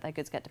Exchequer that their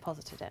goods get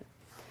deposited in.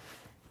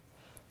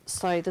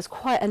 So there's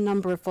quite a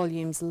number of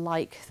volumes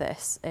like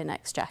this in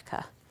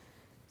Exchequer.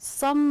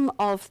 Some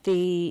of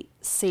the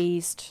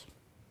seized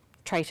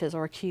traitors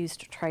or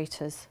accused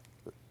traitors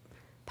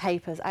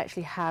papers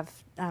actually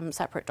have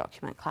separate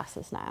document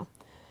classes now.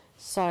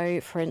 So,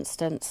 for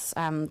instance,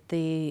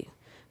 the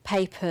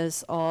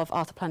papers of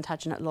Arthur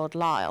Plantagenet Lord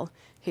Lisle,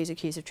 who's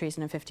accused of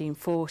treason in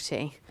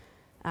 1540,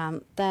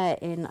 they're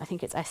in, I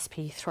think it's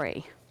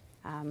SP3.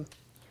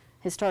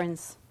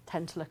 Historians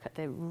tend to look at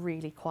the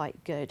really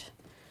quite good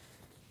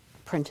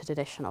printed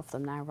edition of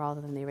them now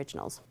rather than the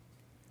originals.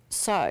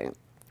 So,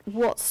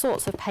 what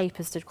sorts of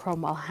papers did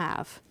Cromwell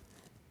have?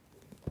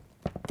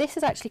 This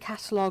is actually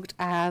catalogued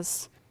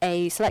as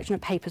a selection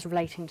of papers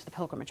relating to the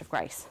Pilgrimage of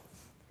Grace.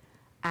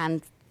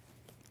 And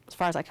as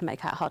far as I can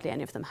make out, hardly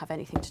any of them have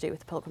anything to do with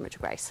the Pilgrimage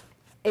of Grace.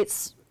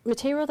 It's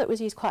material that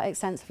was used quite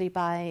extensively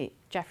by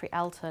Geoffrey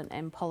Elton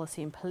in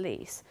Policy and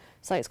Police.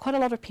 So it's quite a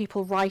lot of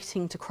people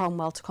writing to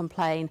Cromwell to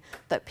complain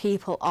that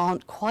people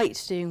aren't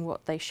quite doing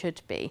what they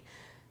should be,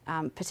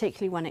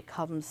 particularly when it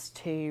comes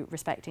to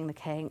respecting the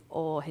king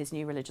or his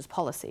new religious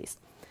policies.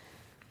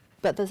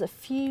 But there's a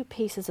few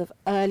pieces of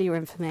earlier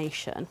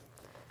information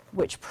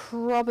which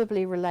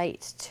probably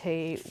relate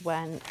to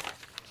when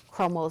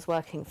Cromwell was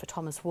working for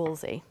Thomas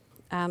Wolsey.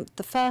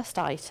 The first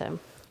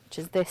item, which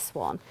is this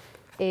one,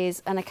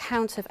 is an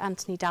account of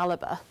Anthony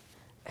Daliber,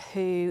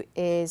 who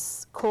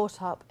is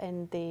caught up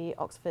in the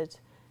Oxford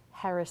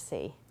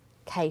heresy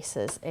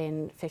cases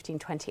in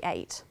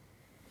 1528.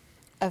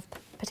 Of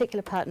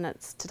particular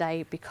pertinence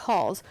today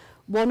because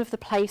One of the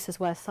places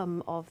where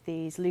some of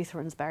these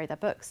Lutherans bury their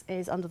books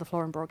is under the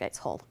floor in Broadgates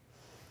Hall.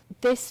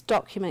 This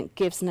document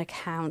gives an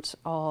account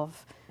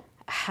of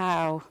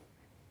how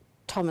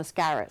Thomas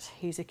Garrett,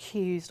 who's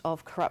accused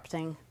of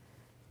corrupting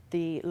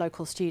the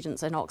local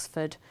students in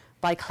Oxford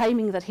by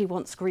claiming that he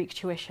wants Greek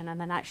tuition and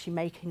then actually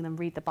making them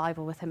read the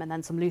Bible with him and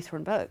then some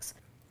Lutheran books,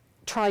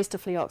 tries to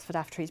flee Oxford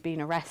after he's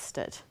been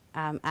arrested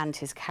and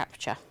his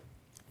capture.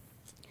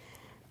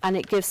 And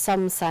it gives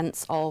some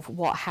sense of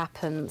what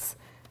happens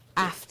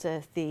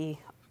after the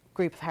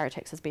group of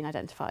heretics has been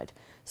identified.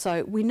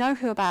 So we know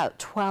who about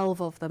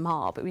 12 of them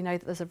are, but we know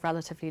that there's a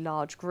relatively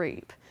large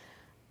group.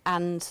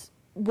 And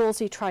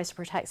Wolsey tries to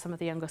protect some of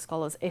the younger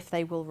scholars if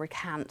they will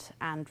recant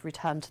and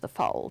return to the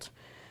fold.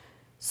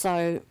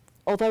 So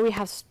although we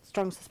have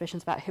strong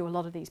suspicions about who a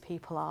lot of these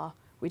people are,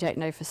 we don't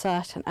know for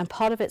certain. And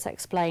part of it's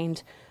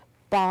explained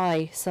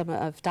by some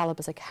of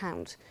Dalaber's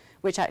account,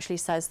 which actually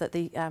says that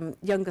the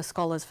younger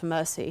scholars for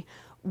mercy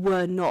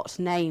were not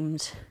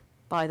named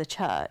by the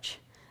church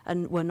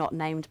and were not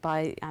named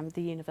by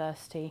the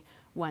university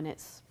when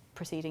it's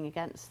proceeding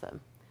against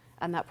them.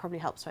 And that probably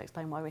helps to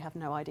explain why we have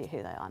no idea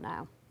who they are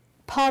now.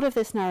 Part of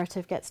this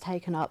narrative gets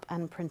taken up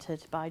and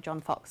printed by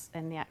John Fox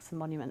in the Acts and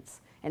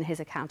Monuments in his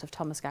account of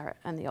Thomas Garrett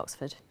and the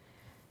Oxford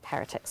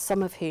heretics,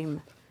 some of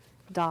whom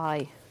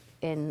die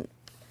in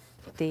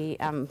the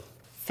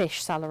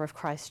fish cellar of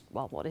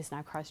what is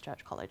now Christ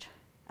Church College,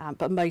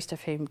 but most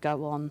of whom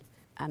go on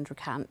and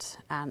recant.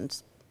 And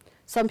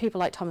some people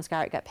like Thomas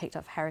Garrett get picked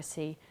up for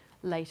heresy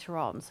later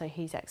on, so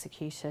he's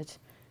executed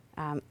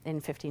in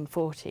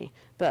 1540,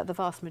 but the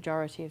vast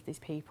majority of these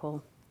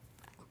people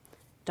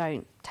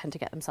don't tend to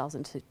get themselves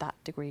into that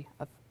degree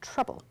of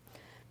trouble.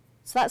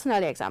 So that's an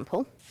early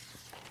example.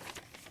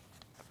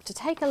 To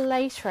take a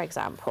later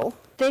example,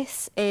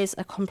 this is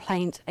a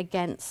complaint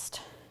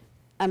against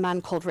a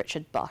man called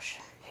Richard Bush,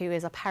 who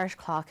is a parish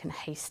clerk in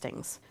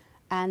Hastings.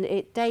 And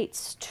it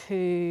dates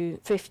to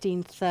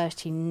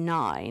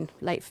 1539,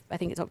 I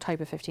think it's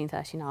October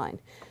 1539.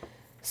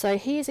 So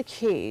he is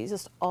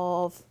accused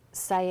of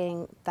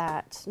saying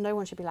that no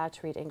one should be allowed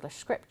to read English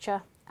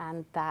scripture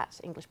and that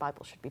English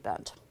Bible should be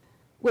burnt,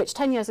 which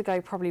 10 years ago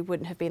probably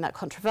wouldn't have been that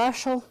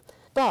controversial.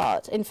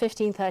 But in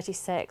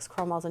 1536,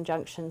 Cromwell's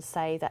injunctions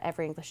say that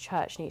every English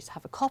church needs to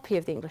have a copy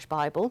of the English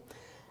Bible,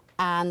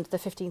 and the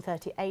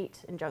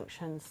 1538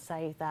 injunctions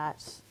say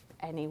that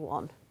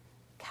anyone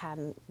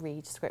can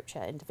read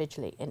scripture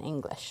individually in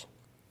English.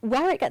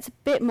 Where it gets a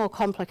bit more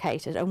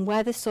complicated and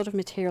where this sort of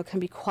material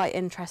can be quite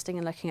interesting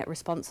in looking at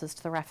responses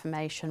to the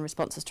Reformation,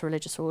 responses to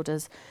religious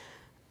orders,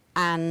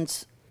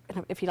 and,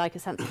 if you like, a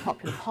sense of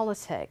popular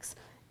politics,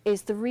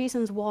 is the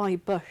reasons why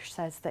Bush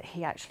says that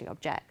he actually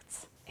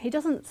objects. He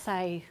doesn't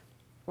say,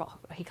 well,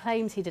 he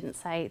claims he didn't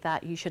say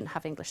that you shouldn't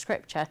have English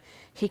scripture.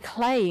 He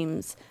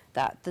claims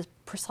that the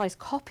precise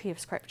copy of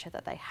scripture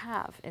that they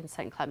have in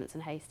St. Clement's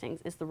and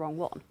Hastings is the wrong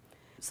one.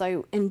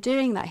 So in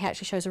doing that, he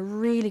actually shows a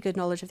really good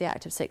knowledge of the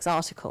Act of Six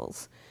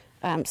Articles.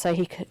 So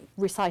he could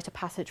recite a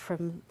passage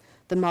from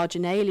the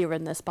marginalia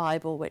in this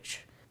Bible,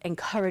 which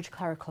encourage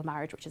clerical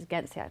marriage, which is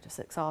against the Act of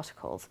Six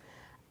Articles.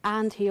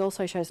 And he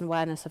also shows an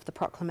awareness of the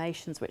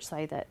proclamations, which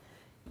say that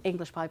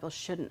English Bibles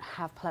shouldn't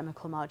have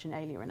polemical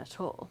marginalia in at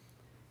all.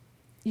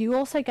 You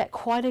also get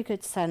quite a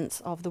good sense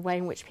of the way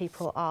in which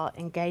people are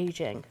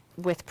engaging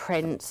with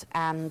print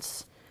and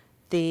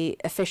the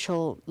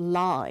official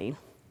line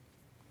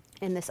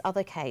in this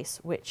other case,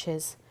 which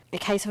is a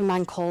case of a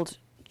man called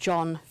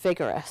John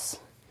Vigorous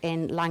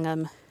in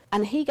Langham,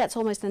 and he gets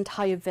almost an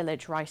entire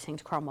village writing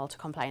to Cromwell to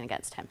complain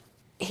against him.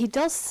 He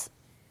does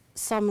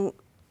some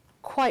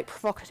quite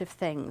provocative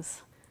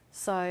things.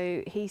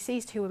 So he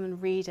sees two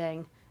women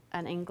reading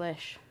an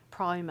English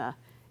primer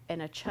in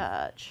a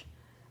church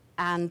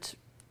and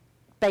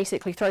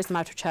basically throws them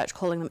out of church,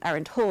 calling them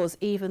errant whores,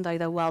 even though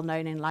they're well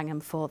known in Langham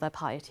for their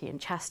piety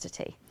and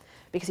chastity,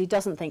 because he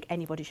doesn't think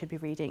anybody should be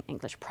reading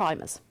English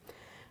primers.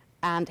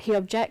 And he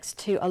objects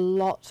to a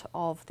lot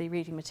of the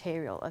reading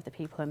material of the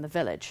people in the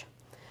village.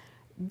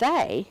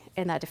 They,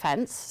 in their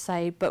defence,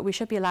 say, but we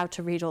should be allowed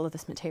to read all of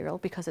this material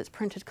because it's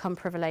printed cum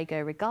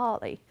privilegio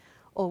regale,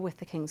 or with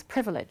the king's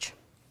privilege.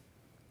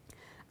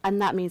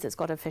 And that means it's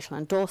got official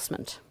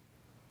endorsement.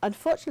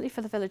 Unfortunately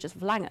for the villagers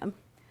of Langham,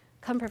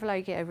 cum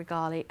privilegio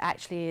regale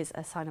actually is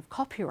a sign of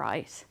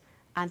copyright,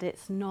 and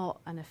it's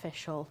not an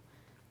official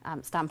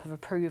stamp of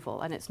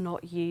approval, and it's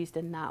not used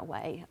in that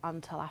way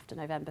until after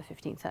November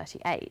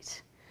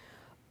 1538.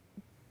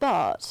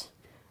 But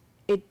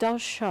it does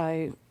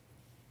show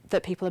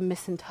that people are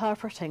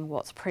misinterpreting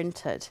what's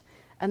printed.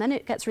 And then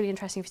it gets really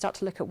interesting if you start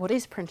to look at what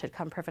is printed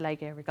cum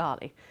privilegio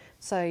regale.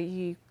 So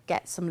you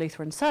get some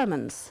Lutheran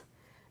sermons,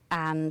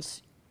 and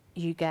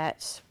you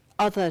get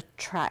other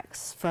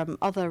tracts from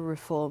other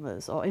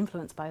reformers or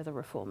influenced by other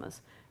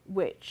reformers,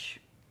 which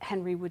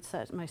Henry would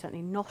most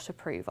certainly not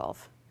approve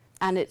of.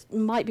 And it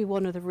might be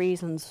one of the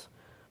reasons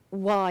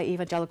why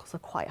evangelicals are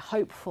quite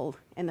hopeful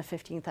in the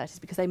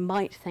 1530s, because they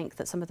might think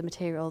that some of the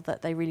material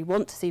that they really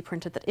want to see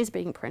printed, that is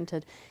being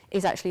printed,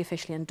 is actually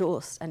officially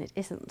endorsed, and it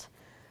isn't.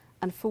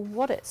 And for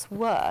what it's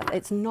worth,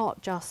 it's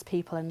not just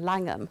people in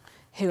Langham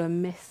who are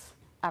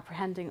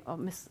misapprehending or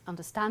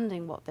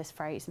misunderstanding what this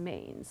phrase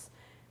means,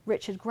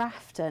 Richard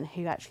Grafton,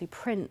 who actually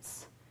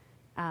prints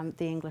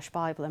the English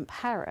Bible in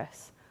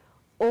Paris,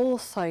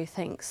 also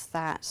thinks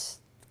that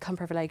cum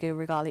privilegio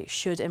regale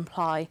should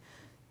imply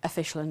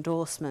official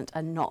endorsement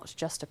and not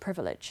just a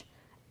privilege.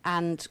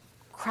 And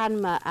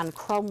Cranmer and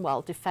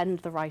Cromwell defend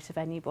the right of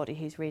anybody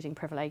who's reading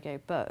privilegio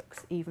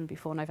books even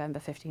before November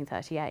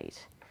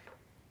 1538,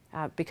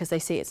 because they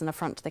see it's an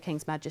affront to the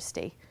King's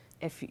Majesty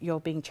if you're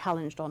being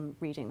challenged on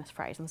reading this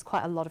phrase. And there's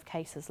quite a lot of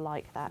cases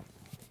like that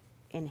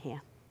in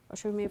here. Or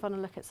should we move on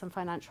and look at some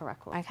financial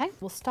records? Okay,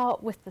 we'll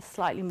start with the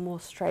slightly more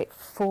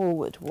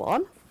straightforward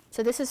one.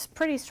 So this is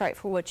pretty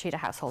straightforward Tudor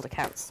household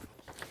accounts.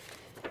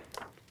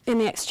 In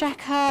the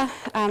Exchequer,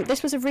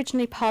 this was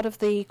originally part of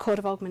the Court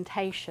of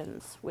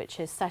Augmentations, which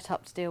is set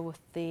up to deal with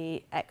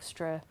the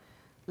extra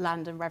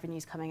land and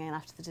revenues coming in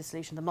after the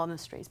dissolution of the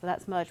monasteries, but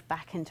that's merged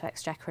back into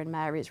Exchequer in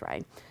Mary's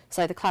reign.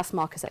 So the class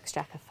mark is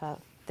Exchequer for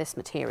this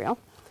material.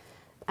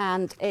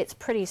 And it's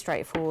pretty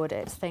straightforward.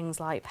 It's things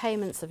like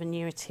payments of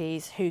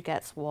annuities, who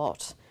gets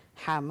what,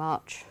 how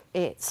much.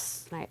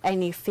 It's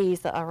any fees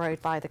that are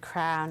owed by the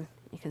Crown,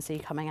 you can see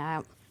coming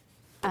out.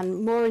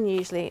 And more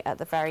unusually, at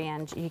the very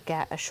end, you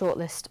get a short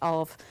list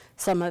of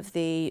some of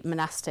the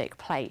monastic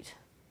plate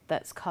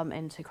that's come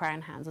into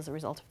Crown hands as a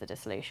result of the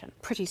dissolution.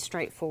 Pretty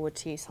straightforward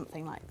to use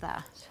something like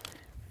that.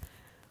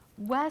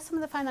 Where some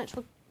of the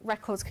financial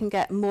records can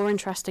get more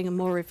interesting and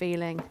more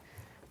revealing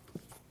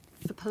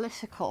for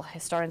political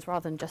historians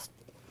rather than just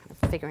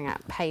figuring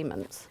out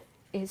payments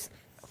is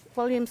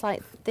volumes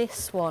like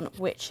this one,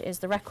 which is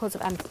the records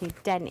of Anthony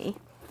Denny,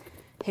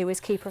 who was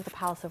Keeper of the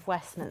Palace of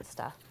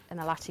Westminster in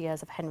the latter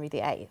years of Henry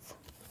VIII.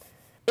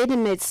 In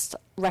amidst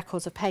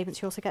records of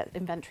payments, you also get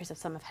inventories of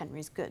some of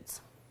Henry's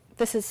goods.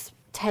 This is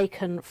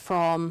taken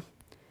from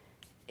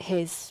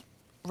his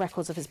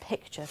records of his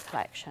pictures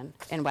collection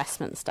in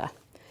Westminster.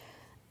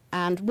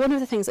 And one of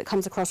the things that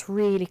comes across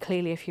really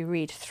clearly if you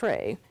read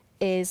through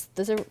is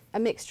there's a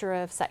mixture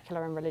of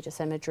secular and religious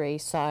imagery.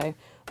 So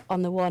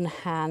on the one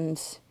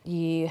hand,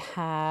 you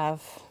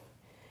have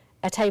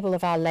a table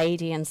of Our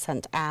Lady and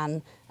St.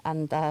 Anne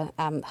and the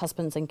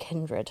husbands and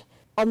kindred.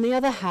 On the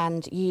other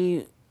hand,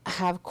 you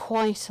have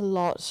quite a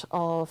lot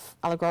of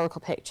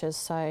allegorical pictures,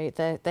 so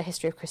the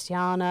history of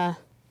Christiana.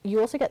 You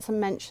also get some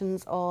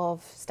mentions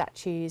of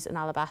statues and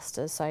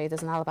alabasters, so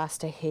there's an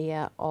alabaster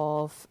here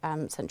of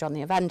St. John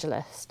the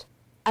Evangelist.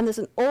 And there's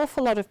an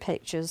awful lot of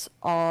pictures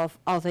of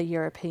other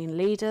European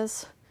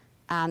leaders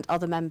and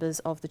other members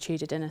of the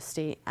Tudor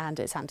dynasty and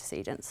its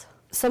antecedents.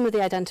 Some of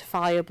the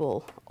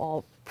identifiable,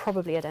 or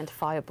probably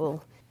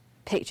identifiable,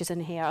 pictures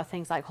in here are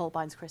things like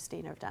Holbein's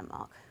Christina of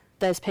Denmark.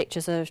 There's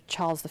pictures of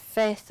Charles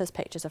V, there's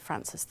pictures of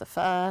Francis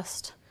I,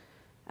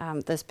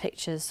 there's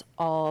pictures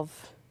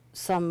of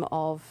some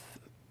of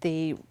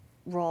the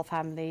royal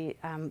family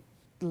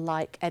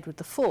like Edward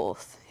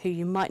IV, who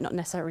you might not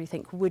necessarily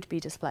think would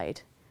be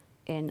displayed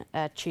in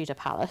a Tudor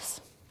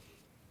palace.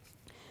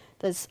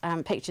 There's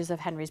pictures of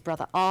Henry's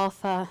brother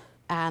Arthur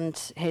and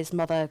his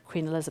mother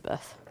Queen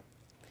Elizabeth.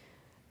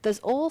 There's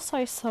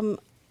also some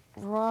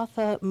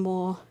rather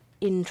more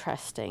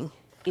interesting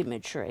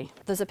imagery.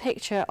 There's a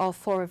picture of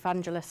 4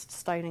 evangelists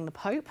stoning the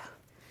Pope,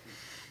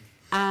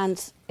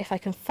 and if I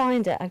can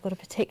find it, I've got a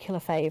particular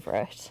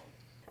favourite.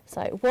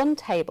 So one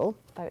table,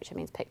 by which it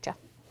means picture,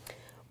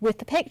 with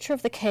the picture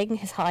of the King,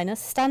 His Highness,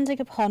 standing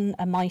upon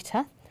a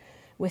mitre,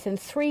 within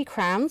 3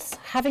 crowns,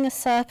 having a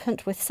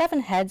serpent with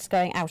 7 heads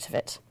going out of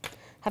it,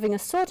 having a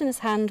sword in his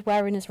hand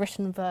wherein is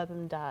written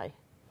verbum Dei.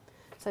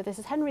 So this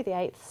is Henry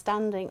VIII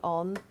standing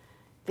on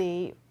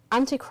the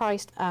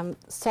Antichrist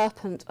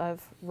serpent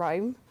of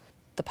Rome,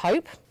 the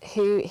Pope,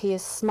 who he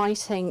is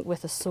smiting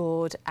with a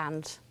sword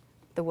and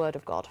the word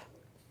of God.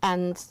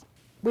 And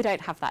we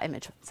don't have that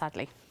image,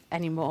 sadly,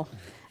 anymore.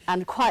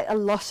 And quite a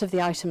lot of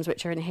the items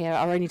which are in here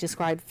are only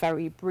described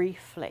very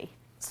briefly.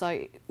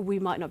 So we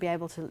might not be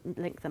able to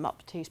link them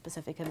up to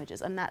specific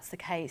images. And that's the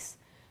case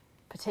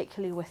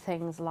particularly with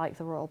things like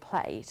the royal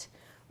plate,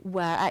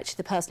 where actually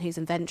the person who's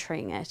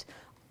inventorying it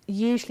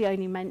usually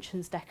only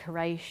mentions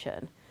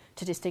decoration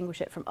to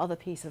distinguish it from other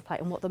pieces of plate.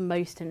 And what they're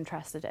most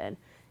interested in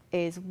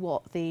is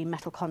what the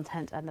metal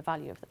content and the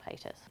value of the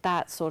plate is.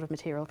 That sort of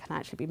material can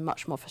actually be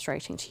much more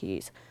frustrating to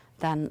use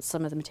than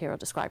some of the material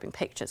describing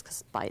pictures,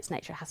 because by its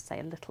nature it has to say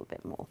a little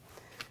bit more.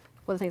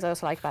 One of the things I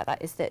also like about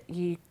that is that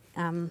you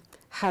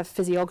have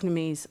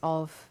physiognomies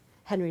of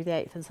Henry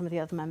VIII and some of the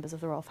other members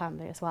of the royal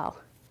family as well,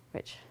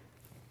 which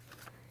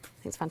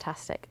I think is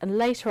fantastic. And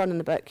later on in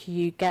the book,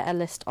 you get a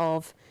list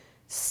of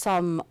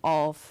some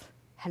of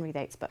Henry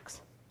VIII's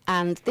books.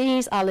 And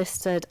these are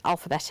listed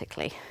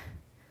alphabetically,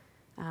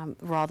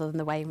 rather than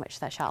the way in which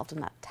they're shelved,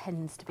 and that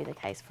tends to be the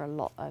case for a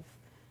lot of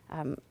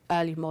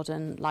early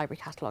modern library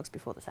catalogues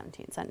before the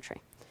 17th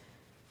century.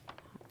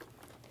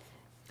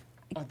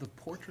 Are the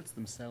portraits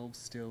themselves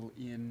still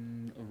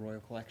in a royal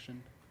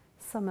collection?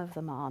 Some of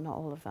them are, not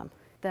all of them.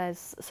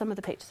 There's some of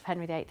the pictures of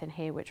Henry VIII in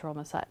here, which are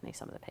almost certainly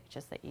some of the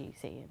pictures that you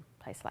see in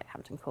places like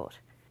Hampton Court.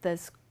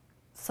 There's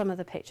some of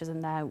the pictures in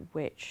there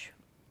which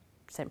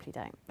simply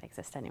don't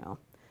exist anymore.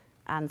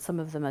 And some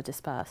of them are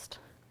dispersed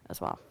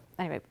as well.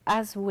 Anyway,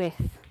 as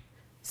with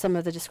some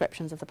of the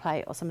descriptions of the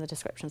plate or some of the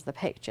descriptions of the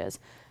pictures,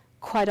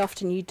 quite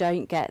often you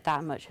don't get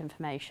that much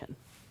information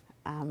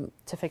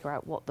to figure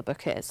out what the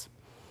book is.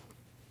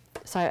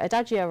 So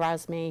Adagio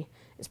Erasmi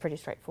is pretty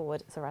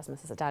straightforward. It's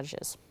Erasmus's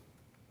Adagios.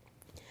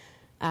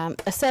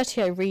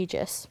 Assertio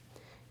Regis,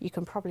 you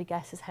can probably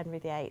guess is Henry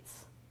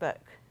VIII's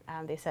book,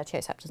 the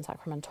Assertio Septem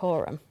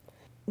Sacramentorum.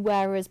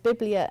 Whereas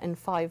Biblia in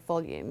 5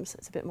 volumes,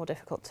 it's a bit more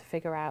difficult to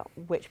figure out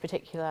which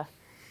particular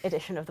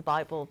edition of the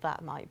Bible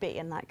that might be,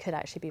 and that could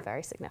actually be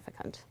very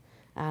significant.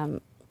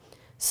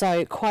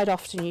 So quite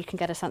often you can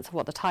get a sense of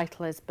what the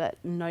title is, but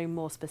no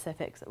more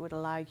specifics that would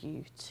allow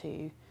you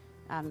to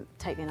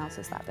take the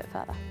analysis that bit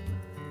further.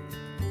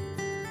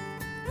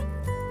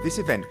 This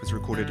event was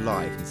recorded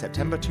live in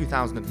September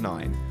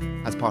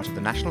 2009 as part of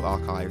the National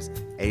Archives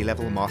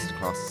A-Level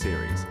Masterclass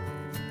series.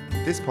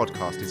 This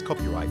podcast is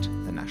copyright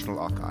the National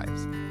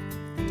Archives.